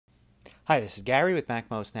Hi, this is Gary with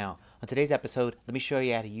MacMost Now. On today's episode, let me show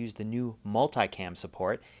you how to use the new Multicam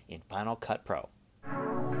support in Final Cut Pro.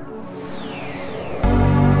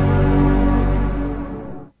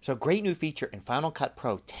 So a great new feature in Final Cut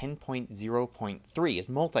Pro 10.0.3 is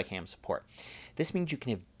Multicam support. This means you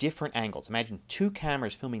can have different angles. Imagine two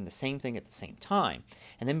cameras filming the same thing at the same time,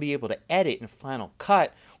 and then be able to edit in Final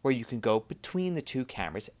Cut where you can go between the two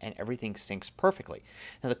cameras and everything syncs perfectly.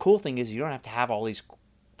 Now the cool thing is you don't have to have all these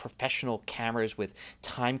professional cameras with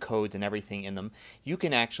time codes and everything in them. You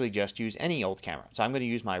can actually just use any old camera. So I'm going to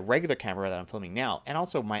use my regular camera that I'm filming now and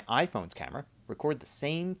also my iPhone's camera, record the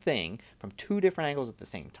same thing from two different angles at the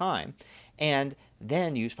same time, and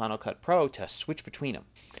then use Final Cut Pro to switch between them.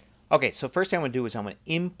 Okay, so first thing I'm going to do is I'm going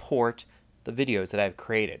to import the videos that I've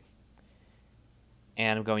created.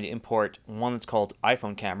 And I'm going to import one that's called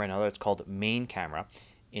iPhone camera, another that's called main camera,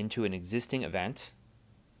 into an existing event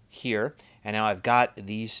here, and now I've got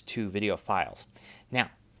these two video files. Now,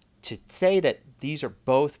 to say that these are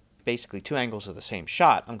both basically two angles of the same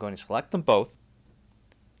shot, I'm going to select them both,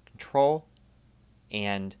 Control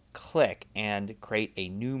and click, and create a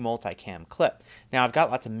new multicam clip. Now I've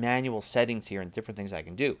got lots of manual settings here and different things I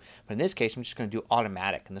can do, but in this case I'm just going to do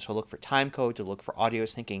automatic, and this will look for time codes, it'll look for audio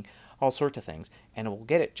syncing, all sorts of things, and it will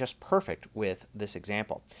get it just perfect with this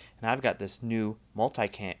example. And I've got this new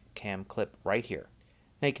multicam clip right here.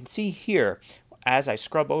 Now you can see here, as I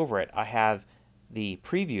scrub over it, I have the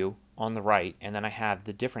preview on the right, and then I have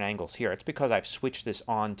the different angles here. It's because I've switched this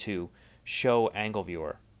on to show angle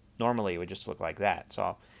viewer. Normally it would just look like that.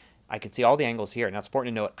 So I can see all the angles here. Now it's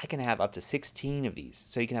important to note I can have up to 16 of these,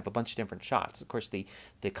 so you can have a bunch of different shots. Of course the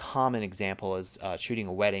common example is shooting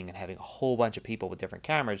a wedding and having a whole bunch of people with different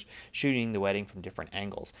cameras shooting the wedding from different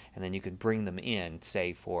angles, and then you can bring them in,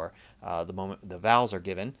 say for the moment the vows are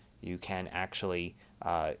given. You can actually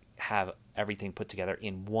have everything put together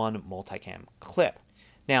in one multicam clip.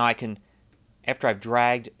 Now I can, after I've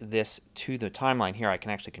dragged this to the timeline here, I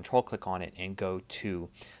can actually control click on it and go to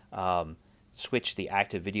switch the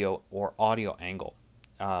active video or audio angle,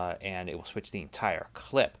 and it will switch the entire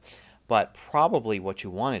clip. But probably what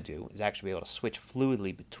you want to do is actually be able to switch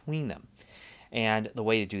fluidly between them. And the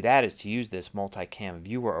way to do that is to use this multicam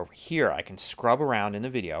viewer over here. I can scrub around in the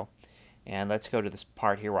video, and let's go to this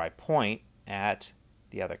part here where I point at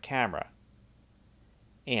the other camera.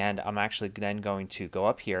 And I'm actually then going to go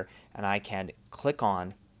up here and I can click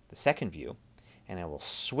on the second view and it will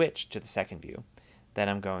switch to the second view. Then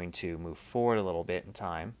I'm going to move forward a little bit in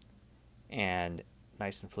time and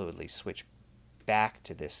nice and fluidly switch back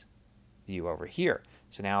to this view over here.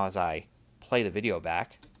 So now as I play the video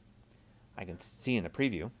back, I can see in the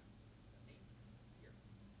preview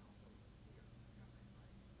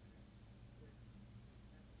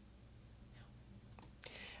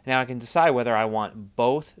now I can decide whether I want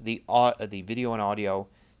both the video and audio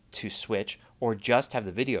to switch or just have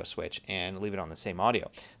the video switch and leave it on the same audio.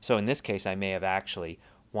 So in this case I may have actually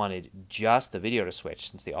wanted just the video to switch,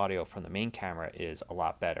 since the audio from the main camera is a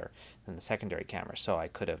lot better than the secondary camera. So I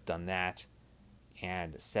could have done that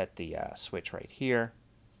and set the switch right here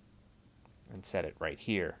and set it right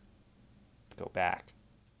here to go back.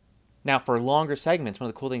 Now for longer segments, one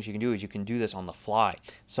of the cool things you can do is you can do this on the fly.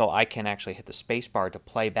 So I can actually hit the space bar to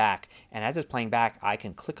play back, and as it's playing back I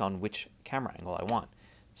can click on which camera angle I want.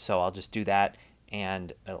 So I'll just do that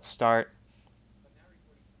and it'll start.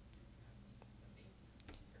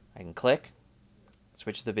 I can click,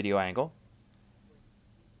 switch the video angle,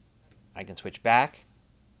 I can switch back,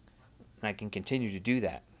 and I can continue to do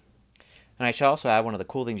that. And I should also add, one of the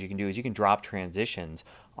cool things you can do is you can drop transitions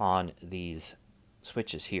on these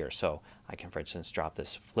switches here. So I can, for instance, drop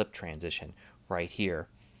this flip transition right here,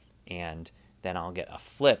 and then I'll get a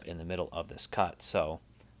flip in the middle of this cut. So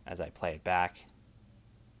as I play it back,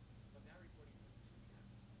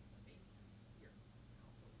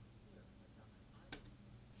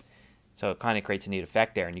 so it kind of creates a neat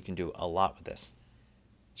effect there, and you can do a lot with this.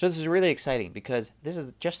 So this is really exciting because this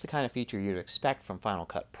is just the kind of feature you'd expect from Final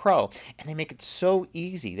Cut Pro, and they make it so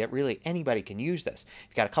easy that really anybody can use this. If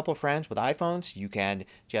you've got a couple of friends with iPhones, you can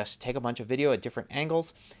just take a bunch of video at different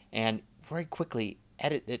angles and very quickly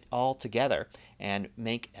edit it all together and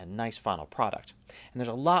make a nice final product. And there's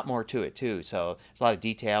a lot more to it too, so there's a lot of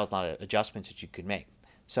details, a lot of adjustments that you could make.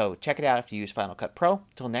 So check it out if you use Final Cut Pro.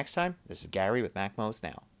 Until next time, this is Gary with MacMost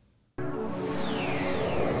Now.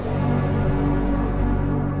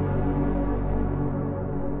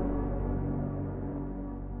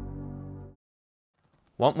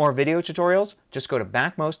 Want more video tutorials? Just go to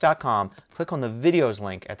MacMost.com, click on the videos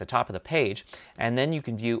link at the top of the page, and then you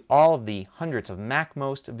can view all of the hundreds of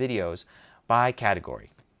MacMost videos by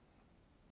category.